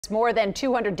More than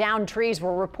 200 downed trees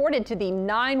were reported to the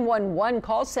 911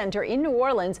 call center in New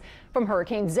Orleans from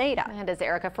Hurricane Zeta. And as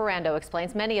Erica Ferrando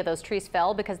explains, many of those trees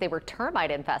fell because they were termite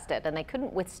infested and they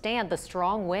couldn't withstand the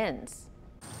strong winds.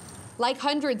 Like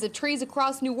hundreds of trees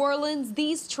across New Orleans,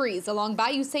 these trees along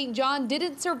Bayou St. John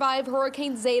didn't survive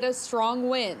Hurricane Zeta's strong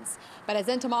winds. But as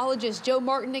entomologist Joe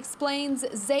Martin explains,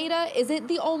 Zeta isn't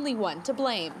the only one to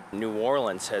blame. New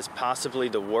Orleans has possibly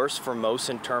the worst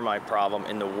Formosan termite problem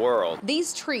in the world.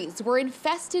 These trees were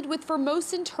infested with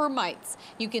Formosan termites.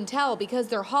 You can tell because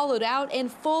they're hollowed out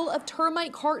and full of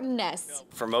termite carton nests.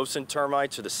 Formosan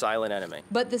termites are the silent enemy.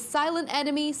 But the silent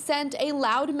enemy sent a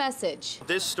loud message.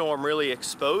 This storm really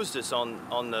exposed us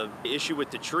on the issue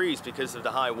with the trees because of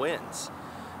the high winds.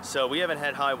 So we haven't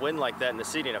had high wind like that in the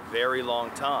city in a very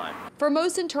long time.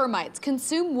 Formosan termites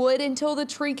consume wood until the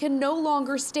tree can no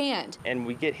longer stand. And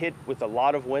we get hit with a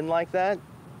lot of wind like that,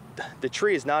 the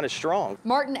tree is not as strong.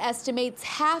 Martin estimates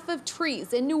half of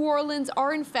trees in New Orleans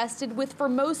are infested with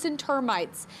Formosan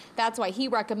termites. That's why he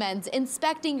recommends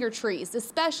inspecting your trees,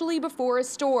 especially before a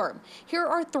storm. Here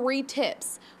are 3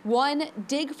 tips. 1,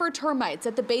 dig for termites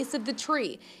at the base of the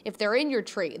tree. If they're in your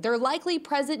tree, they're likely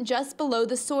present just below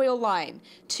the soil line.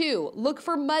 2, look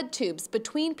for mud tubes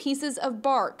between pieces of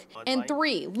bark. And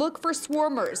 3, look for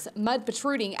swarmers. Mud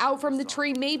protruding out from the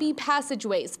tree may be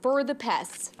passageways for the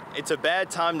pests. It's a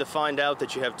bad time to find out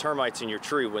that you have termites in your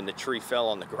tree when the tree fell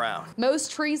on the ground.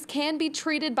 Most trees can be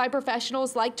treated by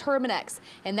professionals like Termites,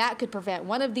 and that could prevent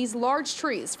one of these large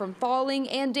trees from falling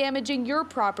and damaging your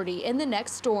property in the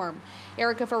next storm.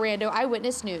 Erica Ferrando,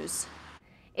 Eyewitness News.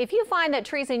 If you find that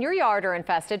trees in your yard are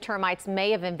infested, termites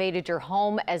may have invaded your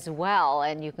home as well,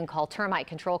 and you can call termite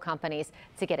control companies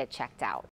to get it checked out.